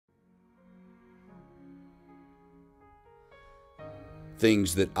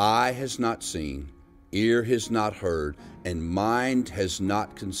things that eye has not seen, ear has not heard, and mind has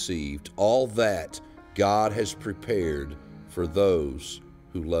not conceived, all that God has prepared for those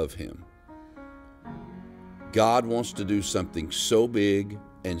who love Him. God wants to do something so big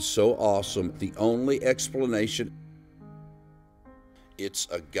and so awesome. The only explanation, it's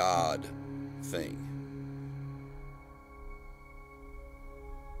a God thing.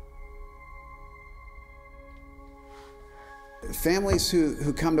 Families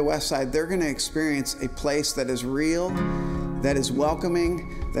who come to Westside, they're going to experience a place that is real, that is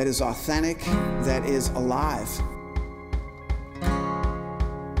welcoming, that is authentic, that is alive.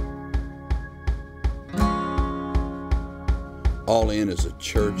 All In is a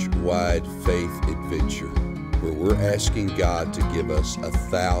church-wide faith adventure where we're asking God to give us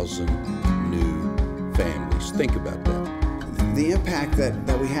 1,000 new families. Think about that. The impact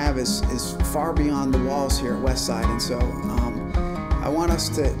that we have is far beyond the walls here at Westside, and so I want us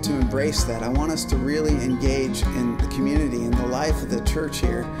to embrace that. I want us to really engage in the community and the life of the church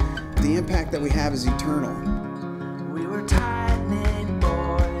here. The impact that we have is eternal. We were tight-knit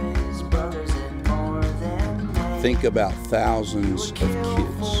boys, brothers and more than men. Think about thousands of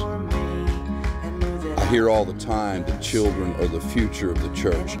kids. I hear all the time that children are the future of the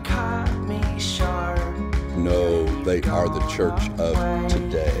church. No, they are the church of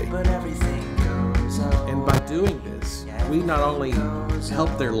today. And by doing this, we not only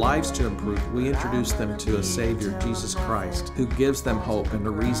help their lives to improve, we introduce them to a Savior, Jesus Christ, who gives them hope and a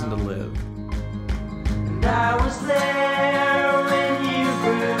reason to live. And I was there when you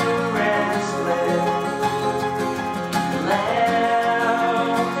grew restless,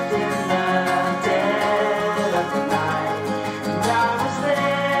 left in the dead of the night. And I was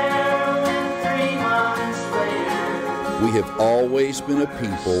there when 3 months later. We have always been a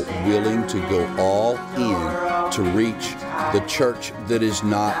people willing to go all in to reach the church that is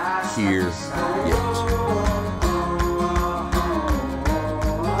not here yet.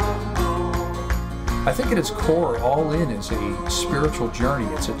 I think at its core, All In is a spiritual journey.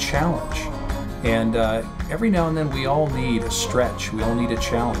 It's a challenge. And every now and then we all need a stretch. We all need a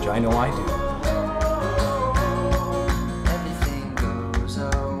challenge. I know I do.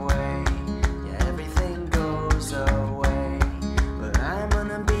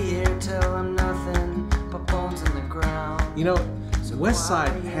 You know,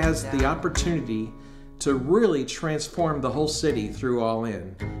 Westside has the opportunity to really transform the whole city through All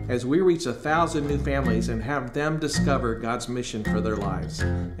In as we reach 1,000 new families and have them discover God's mission for their lives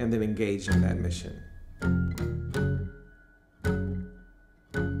and then engage in that mission.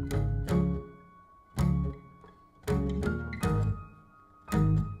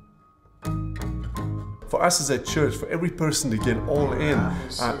 For us as a church, for every person to get all in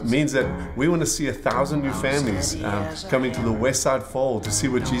means that we want to see 1,000 new families coming to the Westside fold to see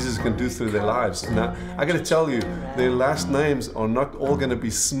what Jesus can do through their lives. Now, I got to tell you, their last names are not all going to be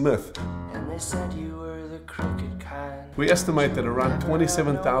Smith. And they said you were the crooked kind. We estimate that around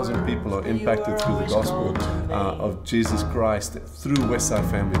 27,000 people are impacted through the gospel of Jesus Christ through Westside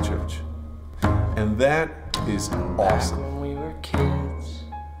Family Church. And that is awesome. When we were kids,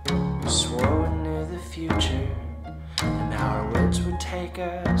 we swore we knew the future, and our words would take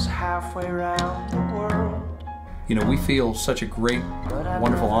us halfway around the world. You know, we feel such a great,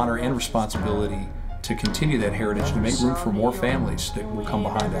 wonderful honor and responsibility to continue that heritage, to make room for more families that will come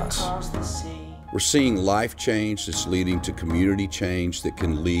behind us. We're seeing life change that's leading to community change that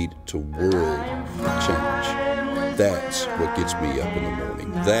can lead to world change. That's what gets me up in the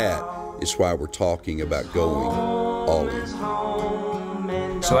morning. That is why we're talking about going all in.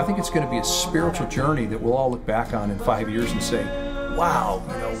 So I think it's going to be a spiritual journey that we'll all look back on in 5 years and say, wow,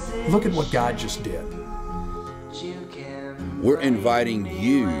 you know, look at what God just did. We're inviting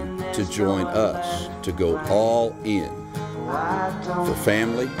you to join us to go all in for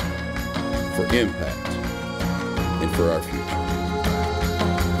family, for impact, and for our future.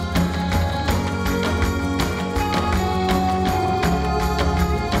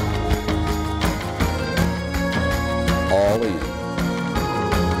 All in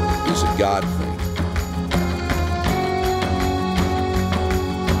is a God thing.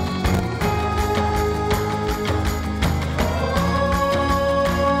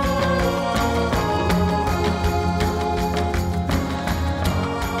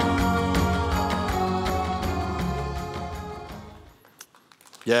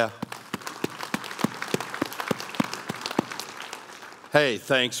 Yeah. Hey,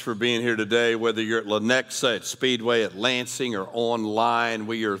 thanks for being here today. Whether you're at Lenexa, at Speedway, at Lansing, or online,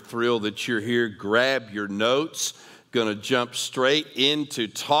 we are thrilled that you're here. Grab your notes. Going to jump straight into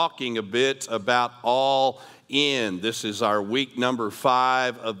talking a bit about All in. This is our week number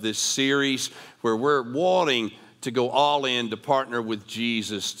 5 of this series where we're wanting to go all in to partner with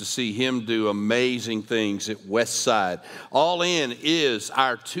Jesus to see him do amazing things at Westside. All in is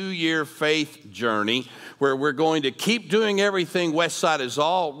our 2-year faith journey where we're going to keep doing everything Westside is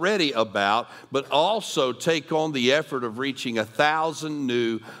already about, but also take on the effort of reaching 1,000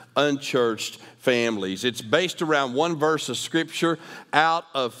 new unchurched families. It's based around one verse of scripture out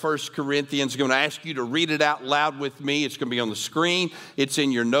of 1 Corinthians. I'm going to ask you to read it out loud with me. It's going to be on the screen. It's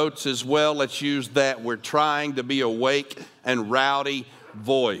in your notes as well. Let's use that. We're trying to be awake and rowdy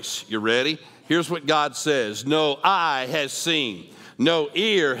voice. You ready? Here's what God says. No eye has seen, no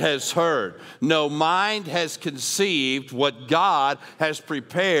ear has heard, no mind has conceived what God has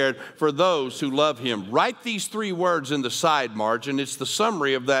prepared for those who love him. Write these 3 words in the side margin. It's the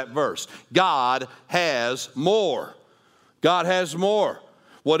summary of that verse. God has more. God has more.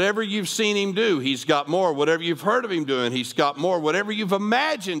 Whatever you've seen him do, he's got more. Whatever you've heard of him doing, he's got more. Whatever you've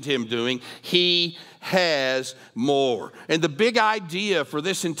imagined him doing, he has more. And the big idea for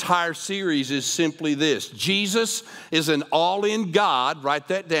this entire series is simply this. Jesus is an all-in God, write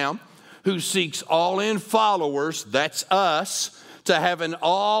that down, who seeks all-in followers, that's us, to have an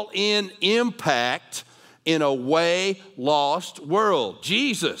all-in impact in a way-lost world.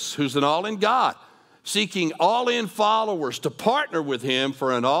 Jesus, who's an all-in God, seeking all-in followers to partner with him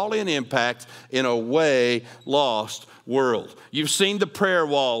for an all-in impact in a way-lost world. You've seen the prayer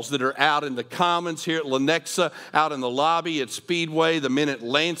walls that are out in the Commons here at Lenexa, out in the lobby at Speedway. The men at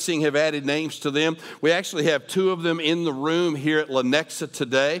Lansing have added names to them. We actually have 2 of them in the room here at Lenexa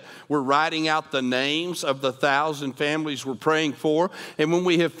today. We're writing out the names of the 1,000 families we're praying for. And when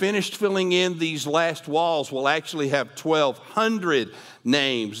we have finished filling in these last walls, we'll actually have 1,200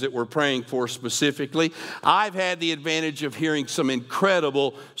 names that we're praying for specifically. I've had the advantage of hearing some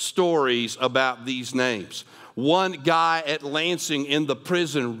incredible stories about these names. One guy at Lansing in the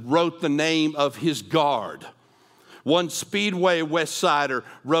prison wrote the name of his guard. One Speedway Westsider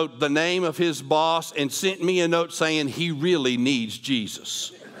wrote the name of his boss and sent me a note saying he really needs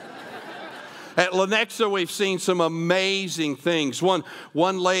Jesus. At Lenexa, we've seen some amazing things. One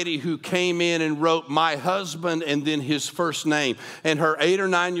lady who came in and wrote my husband and then his first name. And her 8 or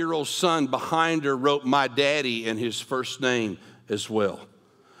 9-year-old son behind her wrote my daddy and his first name as well.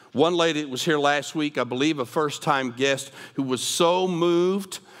 One lady that was here last week, I believe a first-time guest, who was so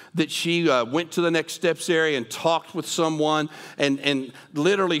moved that she went to the next steps area and talked with someone and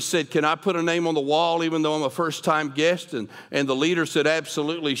literally said, "Can I put a name on the wall even though I'm a first-time guest?" And the leader said,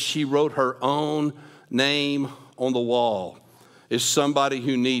 "Absolutely." She wrote her own name on the wall as somebody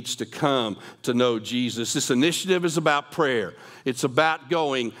who needs to come to know Jesus. This initiative is about prayer. It's about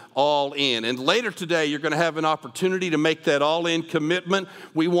going all in. And later today, you're going to have an opportunity to make that all-in commitment.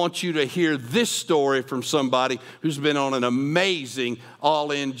 We want you to hear this story from somebody who's been on an amazing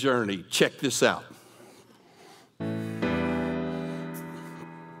all-in journey. Check this out.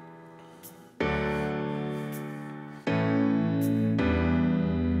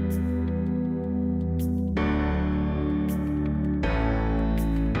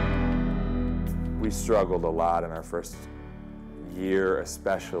 We struggled a lot in our first year,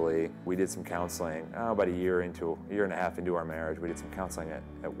 especially. We did some counseling about a year and a half into our marriage. We did some counseling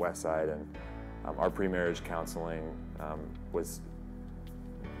at Westside, and our pre-marriage counseling was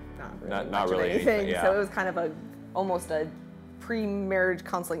not really anything. Yeah. So it was kind of almost a pre-marriage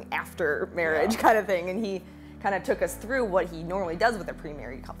counseling after marriage kind of thing, and he kind of took us through what he normally does with a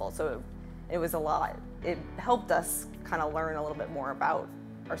pre-married couple. So it was a lot. It helped us kind of learn a little bit more about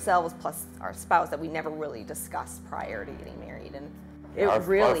ourselves plus our spouse that we never really discussed prior to getting married, and it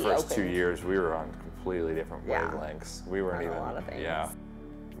really our first opened. 2 years we were on completely different wavelengths. We weren't even a lot of things. Yeah.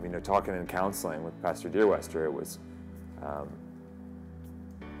 You know, talking in counseling with Pastor Deerwester, it was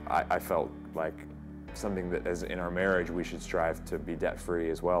I felt like something that as in our marriage we should strive to be debt free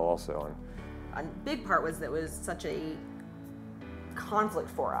as well also. And a big part was that it was such a conflict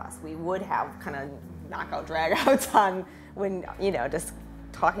for us. We would have kind of knockout dragouts on when, you know, just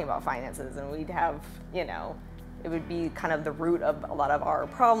talking about finances, and we'd have, you know, it would be kind of the root of a lot of our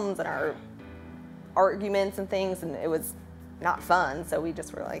problems and our arguments and things, and it was not fun. So we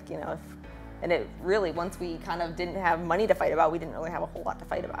just were like, you know, and it really, once we kind of didn't have money to fight about, we didn't really have a whole lot to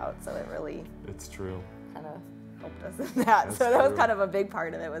fight about. So it really, It's true. kind of helped us in that. So that was kind of a big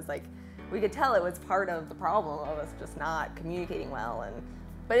part of it. Was like, we could tell it was part of the problem of us just not communicating well,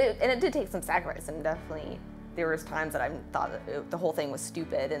 but it did take some sacrifice, and definitely there was times that I thought that the whole thing was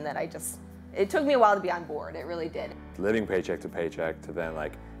stupid, and that it took me a while to be on board. It really did. Living paycheck to then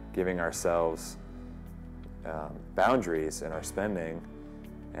like giving ourselves boundaries in our spending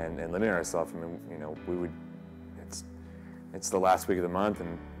and limiting ourselves. I mean, you know, we would it's the last week of the month,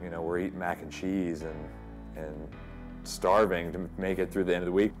 and you know, we're eating mac and cheese and starving to make it through the end of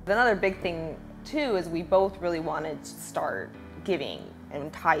the week. Another big thing too is we both really wanted to start giving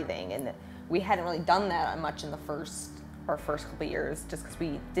and tithing, and we hadn't really done that much in our first couple of years, just because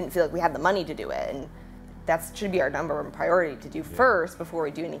we didn't feel like we had the money to do it, and that should be our number one priority to do first before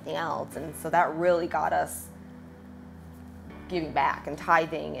we do anything else. And so that really got us giving back and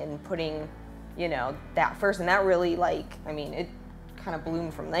tithing and putting, you know, that first, and that really, like, I mean, it kind of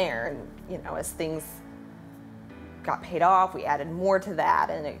bloomed from there. And you know, as things got paid off, we added more to that,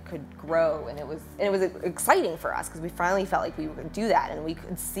 and it could grow, and it was exciting for us because we finally felt like we could do that, and we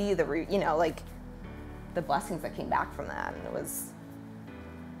could see the, you know, like the blessings that came back from that, and it was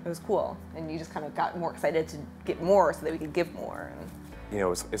cool, and you just kind of got more excited to get more so that we could give more. And you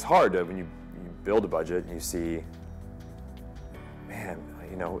know, it's hard to, when you build a budget and you see, man,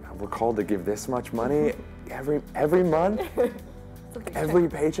 you know, we're called to give this much money every month. Every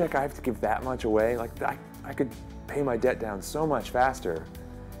paycheck I have to give that much away. Like I could pay my debt down so much faster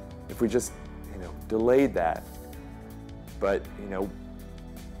if we just, you know, delayed that. But you know,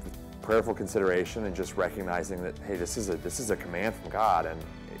 with prayerful consideration and just recognizing that, hey, this is a command from God, and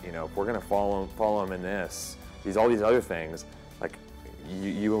you know, if we're gonna follow Him in all these other things, like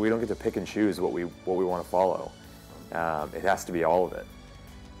we don't get to pick and choose what we want to follow. It has to be all of it.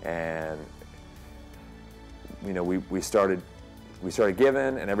 And you know, we started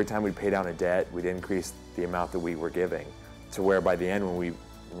giving, and every time we'd pay down a debt, we'd increase the amount that we were giving, to where by the end, when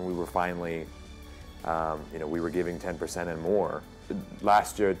we were finally, you know, we were giving 10% and more.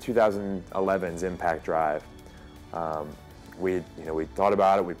 Last year, 2011's Impact Drive, we thought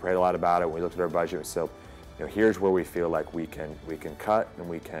about it, we prayed a lot about it, we looked at our budget, and so, you know, here's where we feel like we can cut and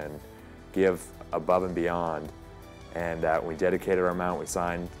we can give above and beyond. And we dedicated our amount, we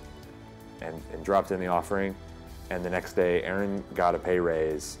signed and dropped in the offering. And the next day, Aaron got a pay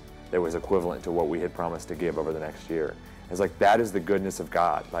raise that was equivalent to what we had promised to give over the next year. It's like, that is the goodness of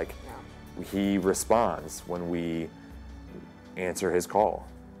God. Like, He responds when we answer His call.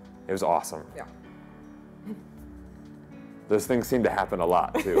 It was awesome. yeah. Those things seem to happen a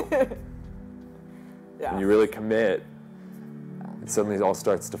lot, too. Yeah. When you really commit, it suddenly all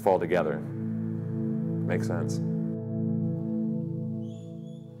starts to fall together. Makes sense.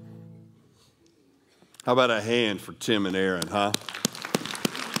 How about a hand for Tim and Aaron, huh?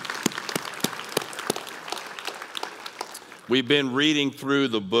 We've been reading through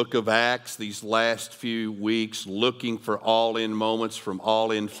the book of Acts these last few weeks, looking for all-in moments from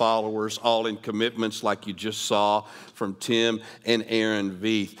all-in followers, all-in commitments like you just saw from Tim and Aaron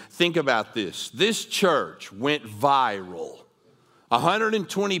Veith. Think about this. This church went viral.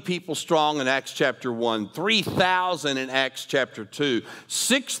 120 people strong in Acts chapter 1, 3,000 in Acts chapter 2,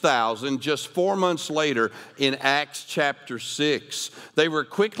 6,000 just 4 months later in Acts chapter 6. They were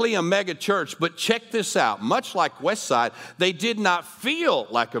quickly a mega church, but check this out. Much like Westside, they did not feel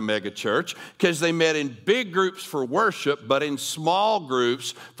like a mega church because they met in big groups for worship, but in small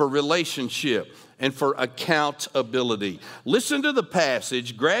groups for relationship and for accountability. Listen to the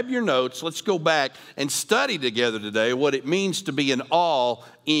passage, grab your notes, let's go back and study together today what it means to be an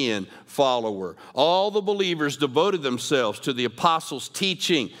all-in follower. All the believers devoted themselves to the apostles'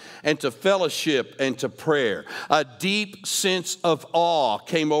 teaching and to fellowship and to prayer. A deep sense of awe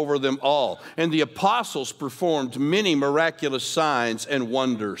came over them all, and the apostles performed many miraculous signs and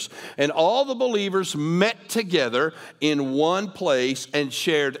wonders. And all the believers met together in one place and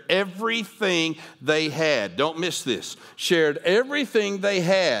shared everything they had. Don't miss this. Shared everything they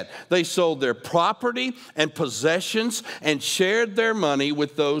had. They sold their property and possessions and shared their money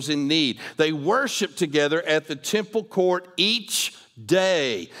with those in need. They worshiped together at the temple court each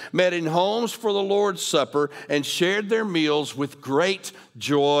day, met in homes for the Lord's Supper, and shared their meals with great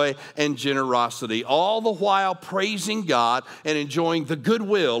joy and generosity, all the while praising God and enjoying the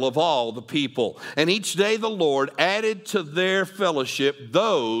goodwill of all the people. And each day the Lord added to their fellowship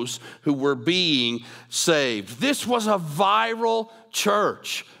those who were being saved. This was a viral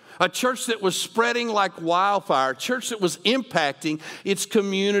church. A church that was spreading like wildfire, a church that was impacting its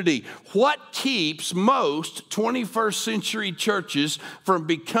community. What keeps most 21st century churches from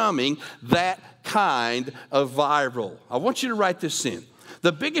becoming that kind of viral? I want you to write this in.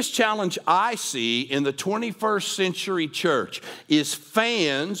 The biggest challenge I see in the 21st century church is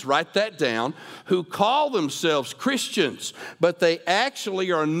fans, write that down, who call themselves Christians, but they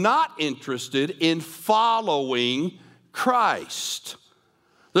actually are not interested in following Christ.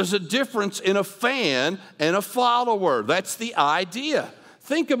 There's a difference in a fan and a follower. That's the idea.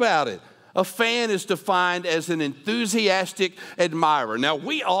 Think about it. A fan is defined as an enthusiastic admirer. Now,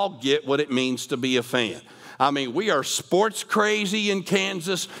 we all get what it means to be a fan. I mean, we are sports crazy in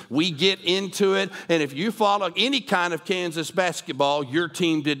Kansas. We get into it. And if you follow any kind of Kansas basketball, your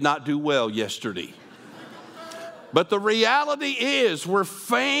team did not do well yesterday. But the reality is we're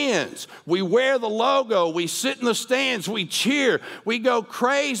fans. We wear the logo. We sit in the stands. We cheer. We go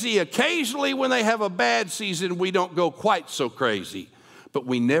crazy. Occasionally when they have a bad season, we don't go quite so crazy. But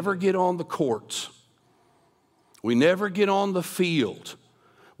we never get on the courts. We never get on the field.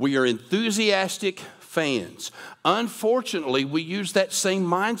 We are enthusiastic fans. Unfortunately, we use that same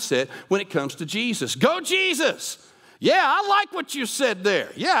mindset when it comes to Jesus. Go Jesus! Yeah, I like what you said there.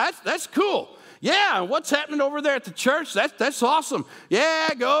 Yeah, that's cool. Yeah, and what's happening over there at the church? That's awesome.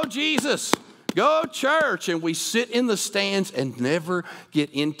 Yeah, go Jesus. Go church. And we sit in the stands and never get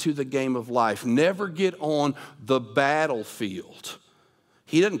into the game of life, never get on the battlefield.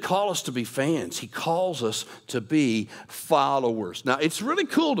 He doesn't call us to be fans. He calls us to be followers. Now, it's really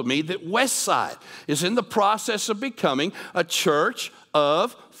cool to me that Westside is in the process of becoming a church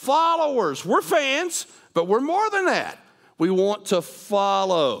of followers. We're fans, but we're more than that. We want to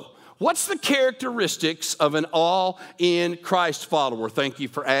follow. What's the characteristics of an all-in Christ follower? Thank you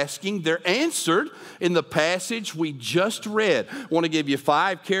for asking. They're answered in the passage we just read. I want to give you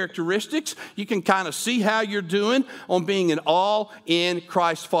 5 characteristics. You can kind of see how you're doing on being an all-in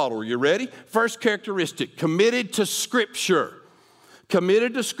Christ follower. You ready? First characteristic, committed to Scripture.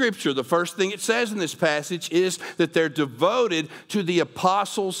 Committed to Scripture. The first thing it says in this passage is that they're devoted to the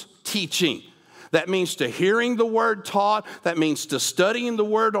apostles' teaching. That means to hearing the word taught. That means to studying the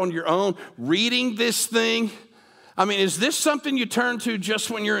word on your own, reading this thing. I mean, is this something you turn to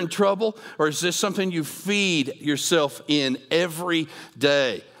just when you're in trouble? Or is this something you feed yourself in every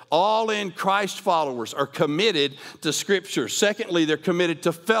day? All in Christ followers are committed to Scripture. Secondly, they're committed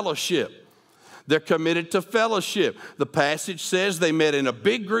to fellowship. They're committed to fellowship. The passage says they met in a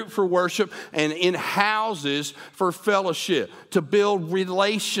big group for worship and in houses for fellowship, to build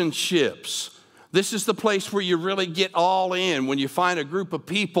relationships. This is the place where you really get all in, when you find a group of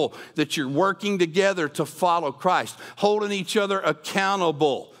people that you're working together to follow Christ, holding each other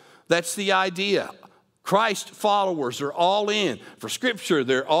accountable. That's the idea. Christ followers are all in for Scripture.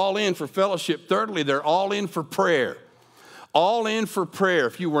 They're all in for fellowship. Thirdly, they're all in for prayer. All in for prayer.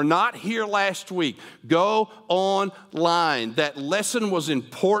 If you were not here last week, go online. That lesson was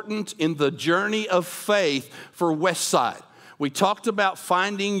important in the journey of faith for Westside. We talked about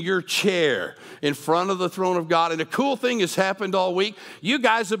finding your chair in front of the throne of God. And a cool thing has happened all week. You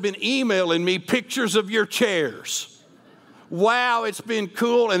guys have been emailing me pictures of your chairs. Wow, it's been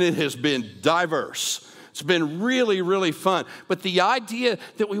cool and it has been diverse. It's been really, really fun. But the idea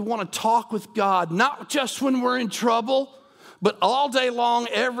that we want to talk with God, not just when we're in trouble, but all day long,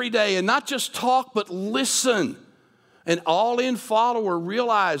 every day. And not just talk, but listen. An all-in follower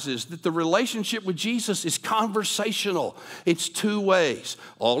realizes that the relationship with Jesus is conversational. It's 2 ways.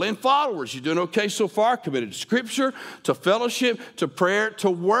 All-in followers, you're doing okay so far, committed to Scripture, to fellowship, to prayer, to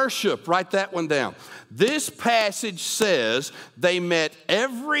worship. Write that one down. This passage says they met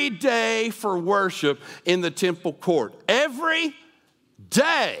every day for worship in the temple court. Every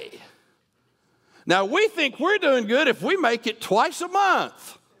day. Now, we think we're doing good if we make it twice a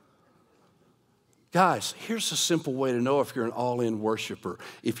month. Guys, here's a simple way to know if you're an all-in worshiper.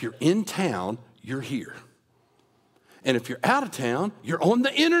 If you're in town, you're here. And if you're out of town, you're on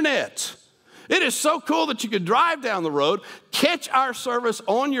the internet. It is so cool that you can drive down the road, catch our service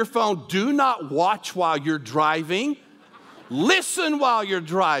on your phone. Do not watch while you're driving. Listen while you're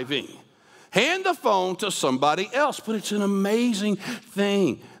driving. Hand the phone to somebody else. But it's an amazing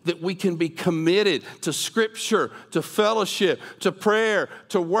thing that we can be committed to Scripture, to fellowship, to prayer,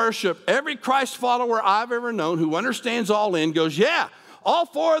 to worship. Every Christ follower I've ever known who understands all in goes, yeah, all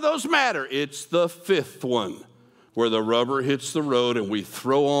 4 of those matter. It's the 5th one where the rubber hits the road and we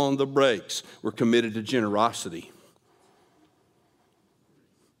throw on the brakes. We're committed to generosity.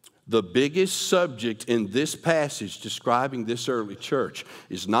 The biggest subject in this passage describing this early church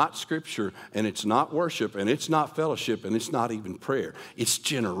is not Scripture, and it's not worship, and it's not fellowship, and it's not even prayer. It's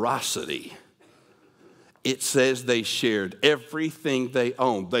generosity. It says they shared everything they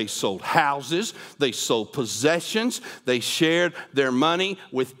owned. They sold houses, they sold possessions, they shared their money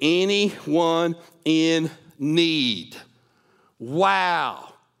with anyone in need. Wow.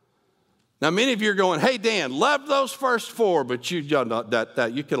 Now, many of you are going, hey, Dan, love those first 4, but you could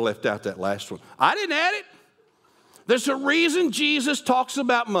have left out that last one. I didn't add it. There's a reason Jesus talks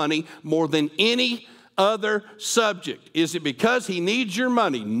about money more than any other subject. Is it because he needs your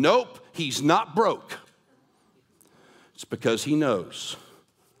money? Nope, he's not broke. It's because he knows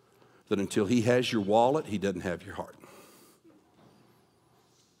that until he has your wallet, he doesn't have your heart.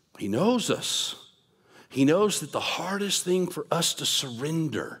 He knows us. He knows that the hardest thing for us to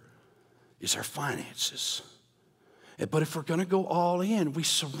surrender is our finances. But if we're going to go all in, we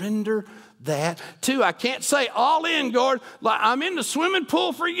surrender that too. I can't say all in, Lord. Like I'm in the swimming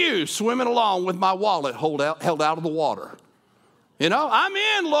pool for you, swimming along with my wallet held out of the water. You know, I'm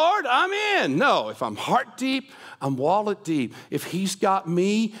in, Lord, I'm in. No, if I'm heart deep, I'm wallet deep. If he's got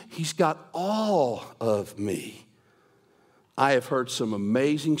me, he's got all of me. I have heard some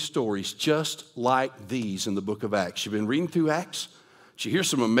amazing stories just like these in the book of Acts. You've been reading through Acts? Did you hear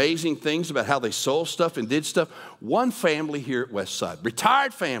some amazing things about how they sold stuff and did stuff? One family here at Westside,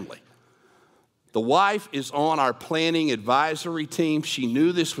 retired family. The wife is on our planning advisory team. She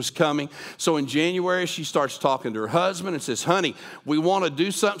knew this was coming. So in January, she starts talking to her husband and says, honey, we want to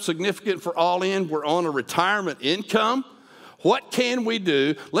do something significant for All In. We're on a retirement income. What can we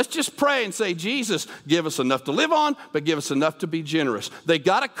do? Let's just pray and say, Jesus, give us enough to live on, but give us enough to be generous. They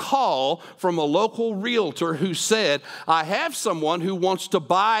got a call from a local realtor who said, I have someone who wants to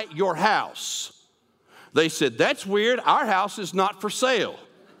buy your house. They said, that's weird. Our house is not for sale.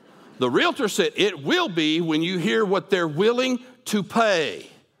 The realtor said, it will be when you hear what they're willing to pay.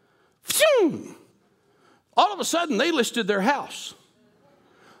 Phew! All of a sudden, they listed their house.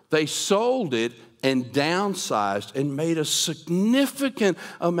 They sold it and downsized and made a significant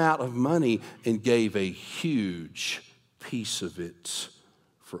amount of money and gave a huge piece of it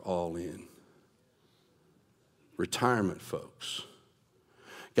for All In. Retirement, folks.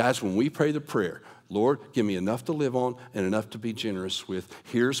 Guys, when we pray the prayer, Lord, give me enough to live on and enough to be generous with.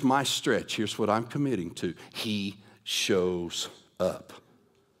 Here's my stretch. Here's what I'm committing to. He shows up.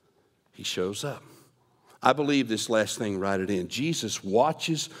 He shows up. I believe this last thing, write it in. Jesus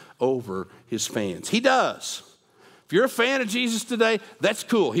watches over his fans. He does. If you're a fan of Jesus today, that's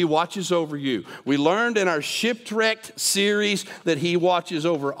cool. He watches over you. We learned in our Shipwrecked series that he watches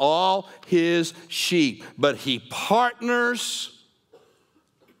over all his sheep. But he partners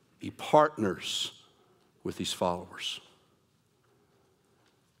with his followers.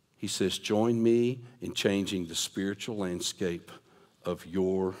 He says, join me in changing the spiritual landscape of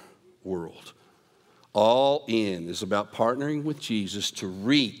your world. All In is about partnering with Jesus to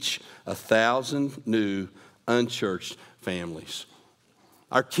reach 1,000 new unchurched families.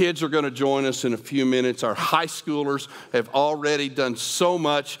 Our kids are going to join us in a few minutes. Our high schoolers have already done so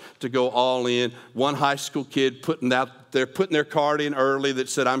much to go all in. One high school kid putting their card in early that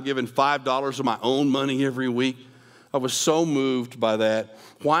said, I'm giving $5 of my own money every week. I was so moved by that.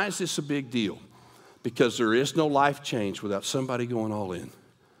 Why is this a big deal? Because there is no life change without somebody going all in.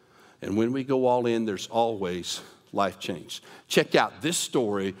 And when we go all in, there's always life change. Check out this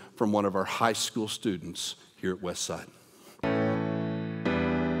story from one of our high school students here at Westside.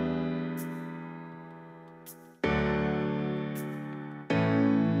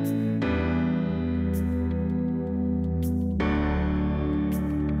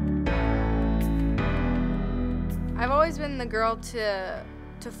 I've always been the girl to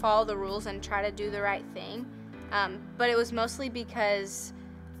follow the rules and try to do the right thing, but it was mostly because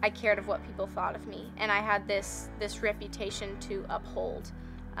I cared of what people thought of me, and I had this reputation to uphold,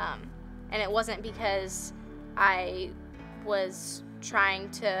 and it wasn't because I was trying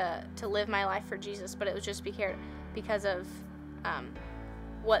to live my life for Jesus, but it was just because of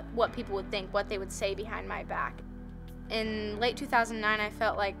what people would think, what they would say behind my back. In late 2009, I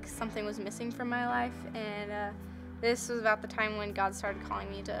felt like something was missing from my life, and this was about the time when God started calling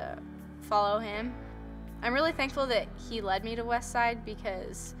me to follow him. I'm really thankful that he led me to Westside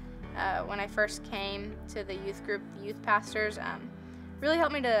because when I first came to the youth group, the youth pastors really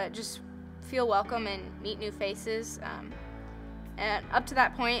helped me to just feel welcome and meet new faces. And up to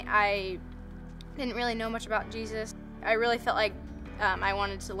that point, I didn't really know much about Jesus. I really felt like I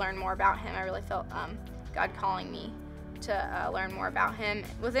wanted to learn more about him. I really felt God calling me to learn more about him.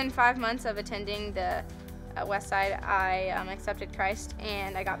 Within 5 months of attending the Westside, I accepted Christ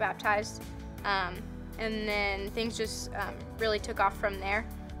and I got baptized. And then things just really took off from there.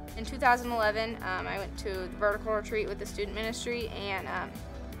 In 2011, I went to the vertical retreat with the student ministry, and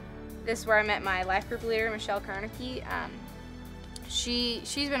this is where I met my life group leader, Michelle Kernicke.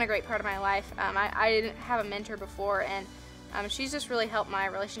 She's been a great part of my life. I didn't have a mentor before, and she's just really helped my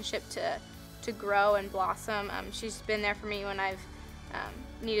relationship to grow and blossom. She's been there for me when I've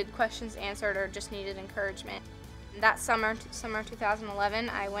needed questions answered or just needed encouragement. That summer 2011,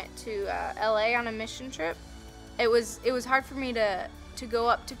 I went to LA on a mission trip. It was hard for me to go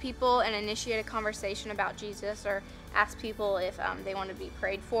up to people and initiate a conversation about Jesus or ask people if they want to be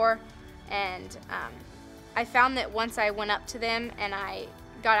prayed for. And I found that once I went up to them and I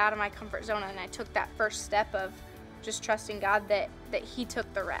got out of my comfort zone and I took that first step of just trusting God, that he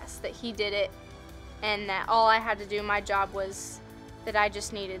took the rest, that he did it and that all I had to do, my job was that I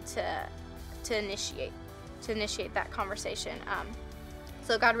just needed to initiate that conversation.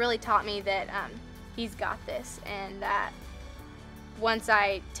 So God really taught me that He's got this, and that once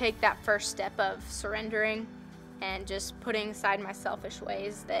I take that first step of surrendering and just putting aside my selfish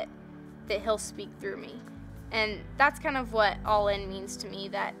ways, that He'll speak through me. And that's kind of what all in means to me,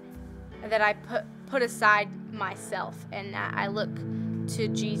 that I put aside myself and that I look to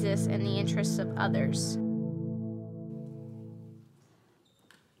Jesus and the interests of others.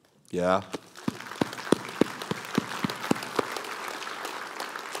 Yeah.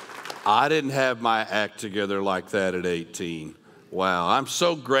 I didn't have my act together like that at 18. Wow, I'm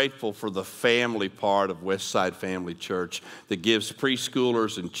so grateful for the family part of Westside Family Church that gives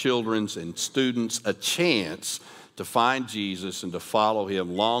preschoolers and children's and students a chance to find Jesus and to follow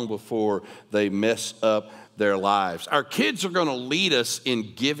Him long before they mess up their lives. Our kids are going to lead us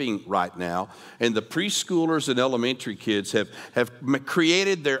in giving right now, and the preschoolers and elementary kids have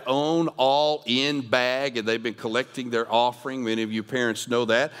created their own all-in bag, and they've been collecting their offering. Many of you parents know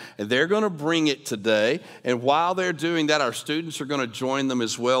that, and they're going to bring it today. And while they're doing that, our students are going to join them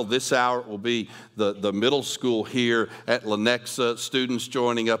as well. This hour will be the middle school here at Lenexa, students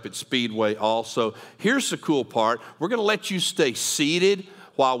joining up at Speedway also. Here's the cool part. We're going to let you stay seated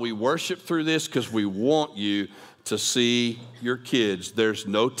while we worship through this, because we want you to see your kids. There's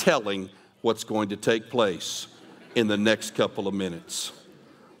no telling what's going to take place in the next couple of minutes.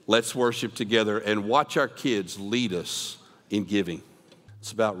 Let's worship together and watch our kids lead us in giving.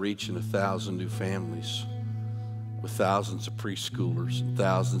 It's about reaching 1,000 new families with thousands of preschoolers and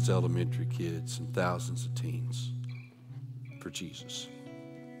thousands of elementary kids and thousands of teens for Jesus.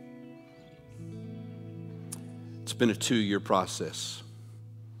 It's been a 2-year process.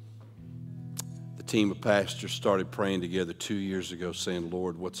 The team of pastors started praying together 2 years ago, saying,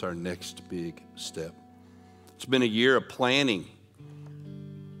 Lord, what's our next big step? It's been a year of planning.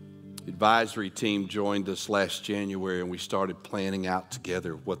 The advisory team joined us last January, and we started planning out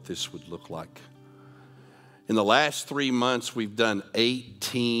together what this would look like. In the last 3 months, we've done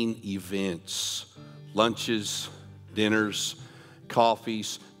 18 events, lunches, dinners,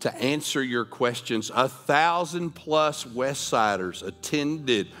 coffees, to answer your questions. 1,000+ Westsiders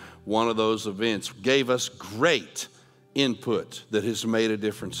attended one of those events, gave us great input that has made a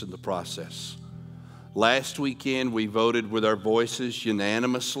difference in the process. Last weekend, we voted with our voices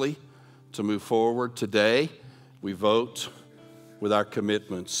unanimously to move forward. Today, we vote with our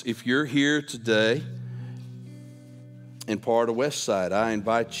commitments. If you're here today and part of Westside, I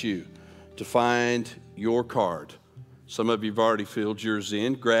invite you to find your card. Some of you have already filled yours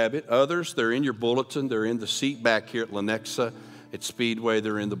in. Grab it. Others, they're in your bulletin. They're in the seat back here at Lenexa. At Speedway,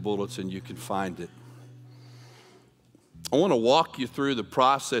 they're in the bulletin. You can find it. I want to walk you through the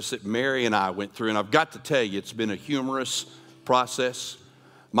process that Mary and I went through, and I've got to tell you, it's been a humorous process.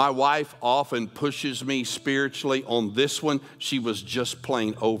 My wife often pushes me spiritually. On this one, she was just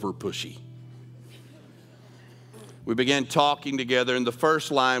plain over pushy. We began talking together, and the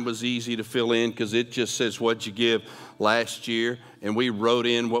first line was easy to fill in because it just says, what'd you give last year? And we wrote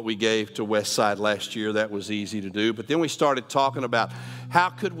in what we gave to Westside last year. That was easy to do. But then we started talking about how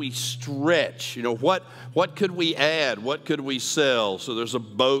could we stretch? You know, what could we add? What could we sell? So there's a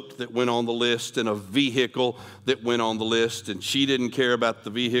boat that went on the list and a vehicle that went on the list. And she didn't care about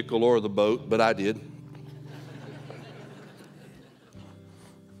the vehicle or the boat, but I did.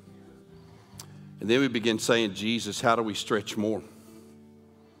 And then we began saying, Jesus, how do we stretch more?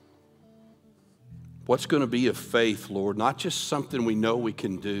 What's going to be of faith, Lord? Not just something we know we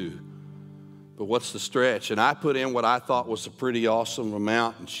can do, but what's the stretch? And I put in what I thought was a pretty awesome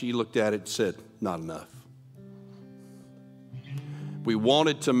amount, and she looked at it and said, not enough. We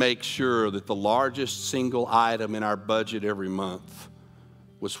wanted to make sure that the largest single item in our budget every month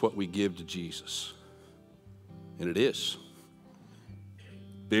was what we give to Jesus. And it is.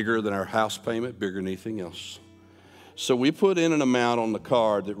 Bigger than our house payment, bigger than anything else. So we put in an amount on the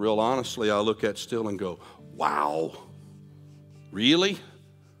card that real honestly I look at still and go, wow, really?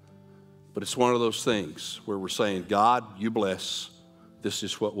 But it's one of those things where we're saying, God, you bless, this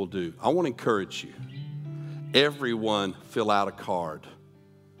is what we'll do. I want to encourage you. Everyone fill out a card.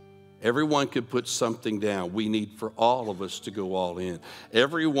 Everyone could put something down. We need for all of us to go all in.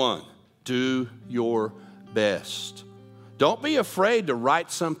 Everyone, do your best. Don't be afraid to write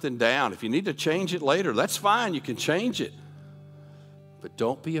something down. If you need to change it later, that's fine. You can change it. But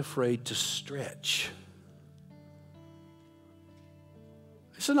don't be afraid to stretch.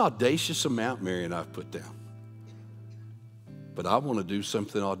 It's an audacious amount Mary and I've put down. But I want to do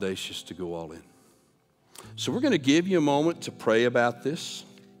something audacious to go all in. So we're going to give you a moment to pray about this.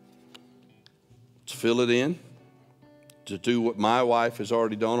 It's fill it in, to do what my wife has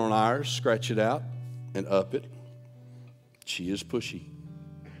already done on ours, scratch it out and up it. She is pushy.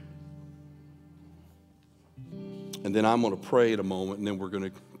 And then I'm going to pray in a moment, and then we're going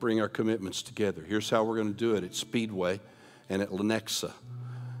to bring our commitments together. Here's how we're going to do it at Speedway and at Lenexa.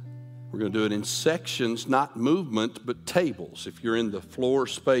 We're going to do it in sections, not movement, but tables. If you're in the floor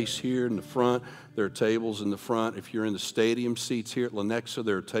space here in the front, there are tables in the front. If you're in the stadium seats here at Lenexa,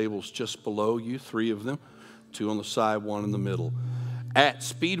 there are tables just below you, 3 of them, 2 on the side, 1 in the middle. At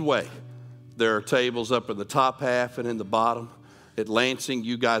Speedway, there are tables up in the top half and in the bottom. At Lansing,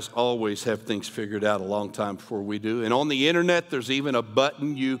 you guys always have things figured out a long time before we do. And on the internet, there's even a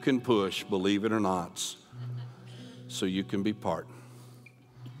button you can push, believe it or not, so you can be part.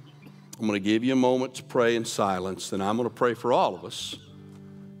 I'm going to give you a moment to pray in silence. Then I'm going to pray for all of us.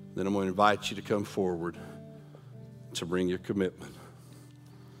 Then I'm going to invite you to come forward to bring your commitment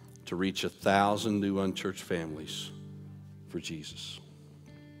to reach 1,000 new unchurched families for Jesus.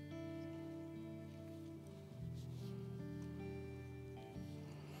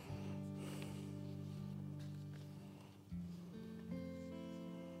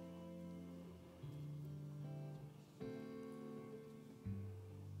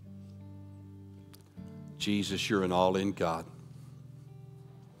 Jesus, you're an all-in God.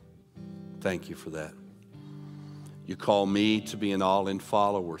 Thank you for that. You call me to be an all-in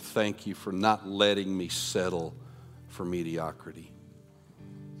follower. Thank you for not letting me settle for mediocrity.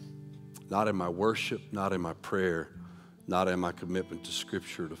 Not in my worship, not in my prayer, not in my commitment to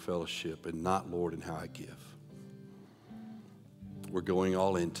Scripture, to fellowship, and not, Lord, in how I give. We're going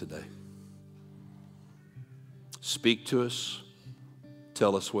all in today. Speak to us.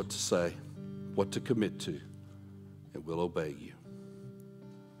 Tell us what to say, what to commit to, and we'll obey you.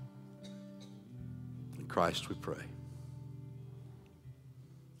 In Christ we pray.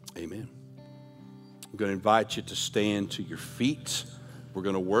 Amen. I'm going to invite you to stand to your feet. We're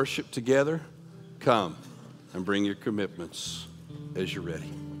going to worship together. Come and bring your commitments as you're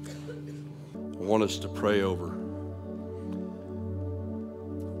ready. I want us to pray over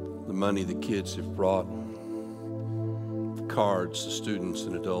the money the kids have brought, the cards the students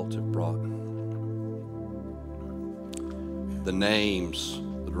and adults have brought, the names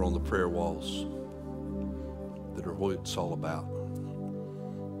that are on the prayer walls that are what it's all about.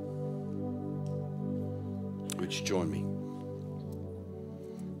 Would you join me?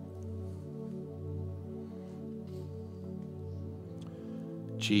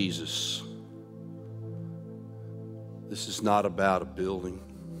 Jesus, this is not about a building,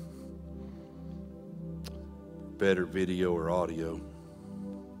 better video or audio.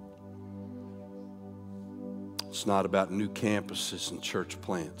 It's not about new campuses and church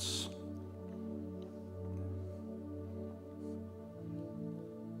plants.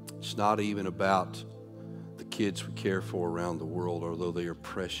 It's not even about the kids we care for around the world, although they are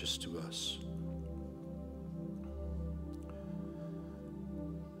precious to us.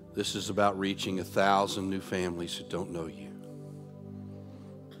 This is about reaching 1,000 new families who don't know you,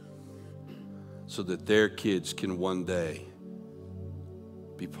 so that their kids can one day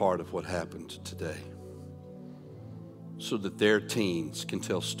be part of what happened today, so that their teens can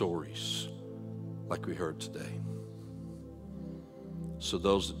tell stories like we heard today, so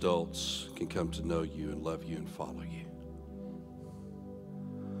those adults can come to know you and love you and follow you.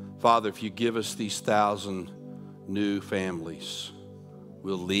 Father, if you give us these 1,000 new families,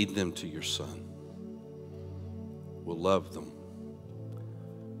 we'll lead them to your Son. We'll love them.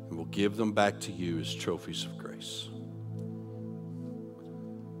 And we'll give them back to you as trophies of grace.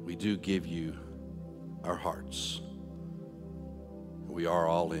 We do give you our hearts. We are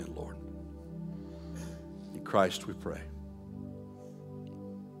all in, Lord. In Christ we pray.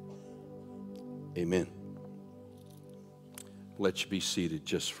 Amen. Let you be seated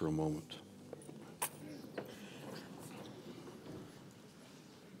just for a moment.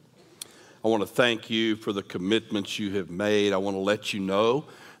 I want to thank you for the commitments you have made. I want to let you know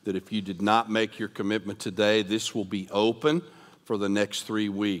that if you did not make your commitment today, this will be open for the next 3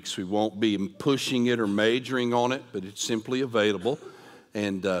 weeks. We won't be pushing it or majoring on it, but it's simply available.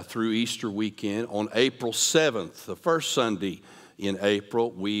 And through Easter weekend, on April 7th, the first Sunday in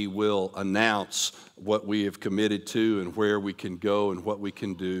April, we will announce what we have committed to and where we can go and what we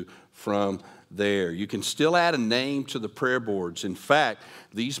can do from there. You can still add a name to the prayer boards. In fact,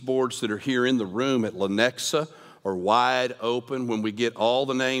 these boards that are here in the room at Lenexa are wide open. When we get all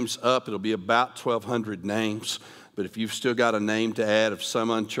the names up, it'll be about 1,200 names. But if you've still got a name to add of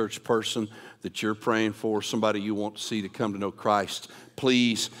some unchurched person that you're praying for, somebody you want to see to come to know Christ,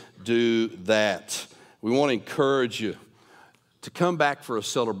 please do that. We want to encourage you. to come back for a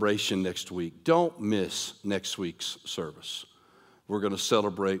celebration next week. Don't miss next week's service. We're going to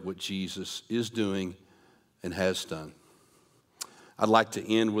celebrate what Jesus is doing and has done. I'd like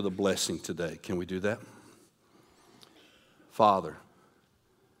to end with a blessing today. Can we do that? Father,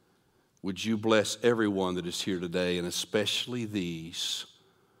 would you bless everyone that is here today, and especially these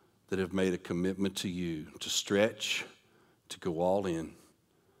that have made a commitment to you to stretch, to go all in,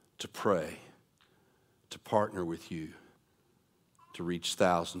 to pray, to partner with you, to reach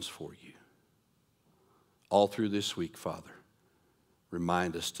thousands for you. All through this week, Father,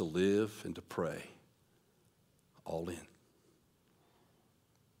 remind us to live and to pray all in.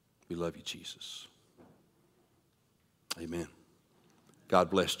 We love you, Jesus. Amen. God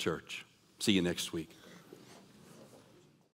bless, church. See you next week.